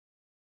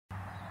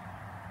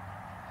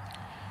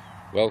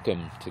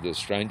Welcome to the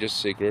Strangest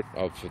Secret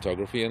of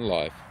Photography and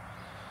Life,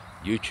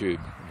 YouTube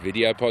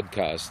video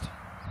podcast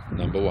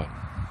number 1.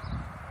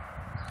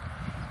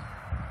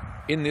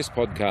 In this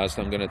podcast,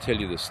 I'm going to tell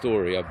you the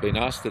story. I've been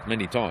asked it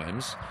many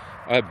times.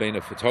 I've been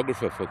a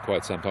photographer for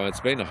quite some time. It's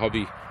been a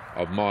hobby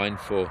of mine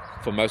for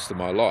most of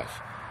my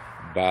life.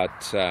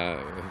 But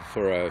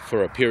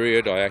for a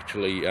period, I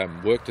actually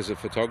worked as a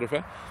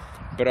photographer.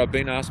 But I've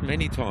been asked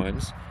many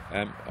times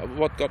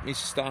what got me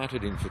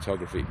started in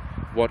photography,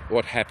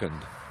 what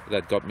happened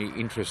that got me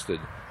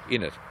interested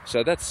in it.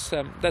 So that's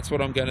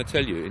what I'm going to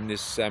tell you in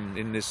this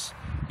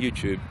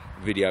YouTube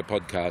video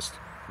podcast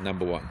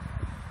number 1.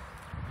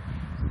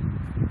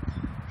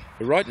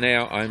 Right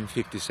now I'm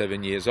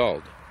 57 years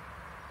old.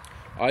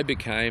 I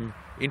became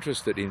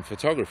interested in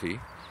photography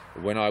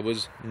when I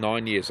was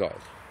 9 years old.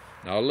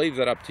 Now I'll leave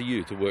that up to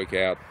you to work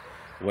out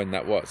when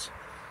that was.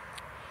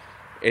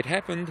 It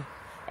happened.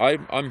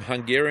 I'm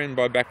Hungarian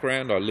by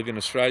background. I live in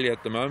Australia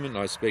at the moment.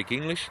 I speak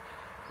English.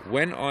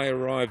 When I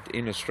arrived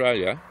in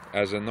Australia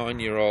as a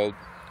 9-year-old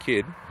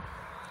kid,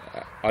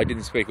 I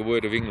didn't speak a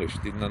word of English,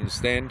 didn't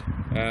understand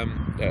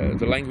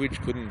the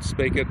language, couldn't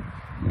speak it,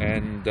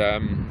 and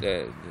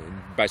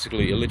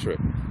basically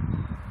illiterate.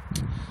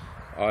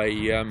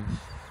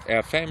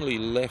 Our family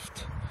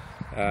left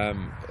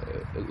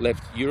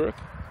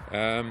Europe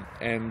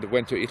and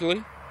went to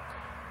Italy,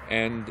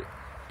 and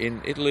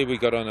in Italy we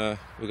got on a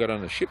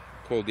ship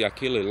called the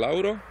Achille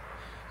Lauro,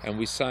 and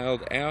we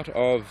sailed out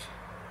of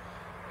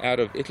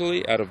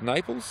Italy, out of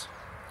Naples,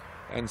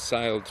 and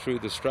sailed through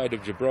the Strait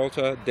of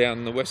Gibraltar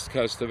down the west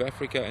coast of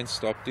Africa and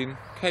stopped in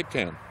Cape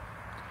Town.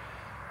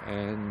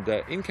 And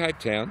in Cape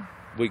Town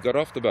we got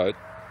off the boat,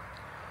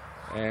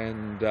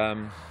 and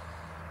there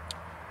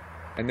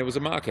was a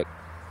market,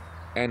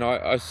 and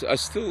I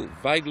still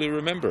vaguely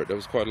remember it. It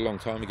was quite a long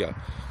time ago.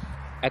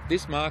 At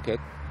this market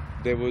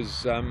there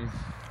was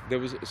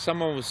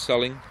someone was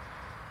selling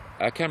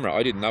a camera.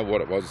 I didn't know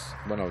what it was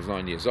when I was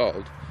 9 years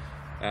old.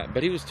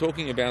 But he was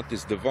talking about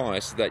this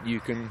device that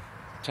you can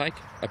take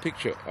a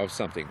picture of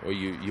something, or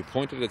you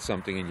point it at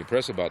something and you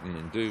press a button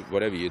and do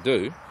whatever you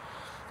do,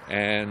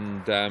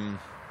 and then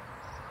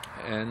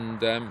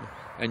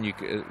you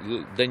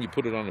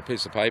put it on a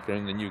piece of paper,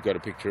 and then you've got a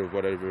picture of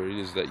whatever it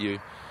is that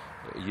you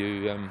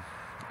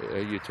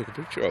took a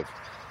picture of.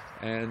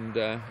 And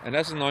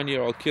as a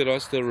 9-year-old kid, I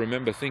still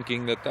remember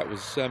thinking that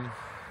was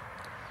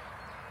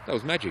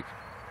magic.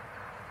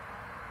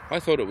 I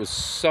thought it was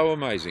so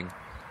amazing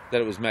that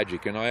it was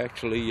magic, and I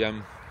actually,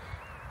 I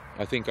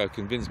think I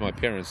convinced my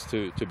parents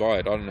to buy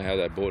it. I don't know how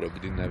they bought it. We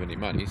didn't have any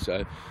money,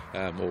 so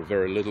or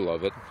very little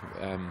of it.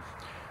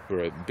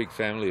 We're a big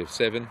family of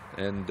 7,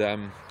 and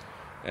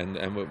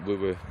we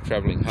were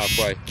travelling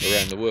halfway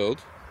around the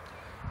world.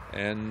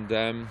 And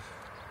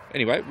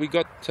anyway, we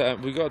got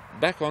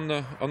back on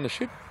the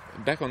ship,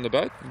 back on the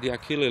boat, the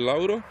Achille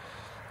Lauro,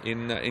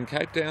 in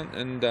Cape Town,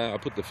 and I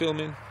put the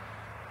film in,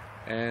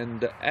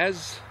 and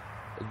as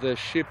the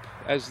ship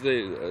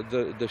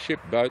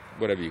boat,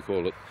 whatever you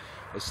call it,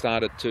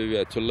 started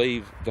to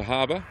leave the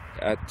harbour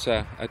at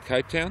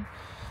Cape Town,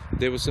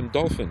 there were some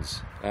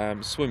dolphins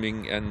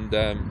swimming and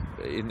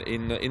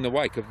in the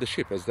wake of the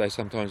ship, as they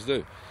sometimes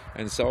do.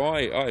 And so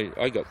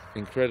I got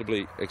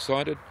incredibly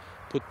excited,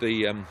 put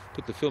the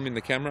film in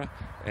the camera,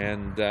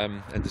 and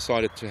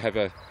decided to have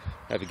a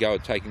go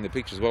at taking the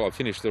pictures. Well, I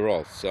finished the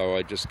roll, so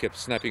I just kept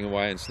snapping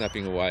away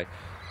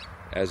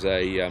as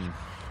a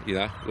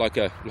like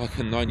a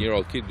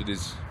 9-year-old kid with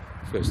his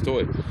first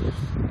toy.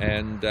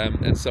 And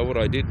so what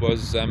I did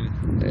was,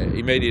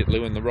 immediately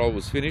when the roll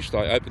was finished,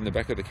 I opened the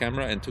back of the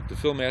camera and took the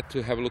film out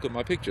to have a look at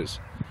my pictures.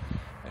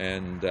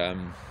 And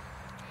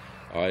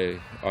I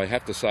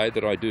have to say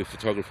that I do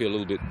photography a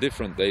little bit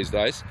different these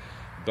days,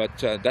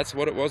 but that's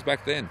what it was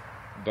back then.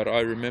 But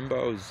I remember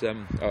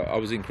I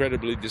was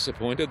incredibly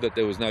disappointed that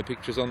there was no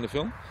pictures on the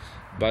film,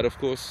 but of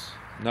course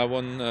no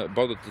one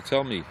bothered to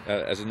tell me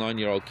as a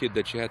 9-year-old kid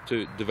that you had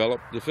to develop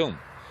the film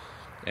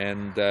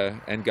and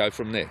go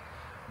from there.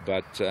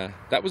 But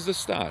that was the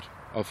start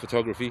of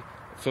photography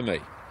for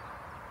me.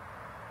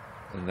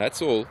 And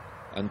that's all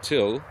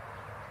until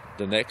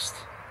the next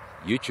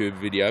YouTube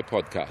video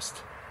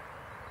podcast.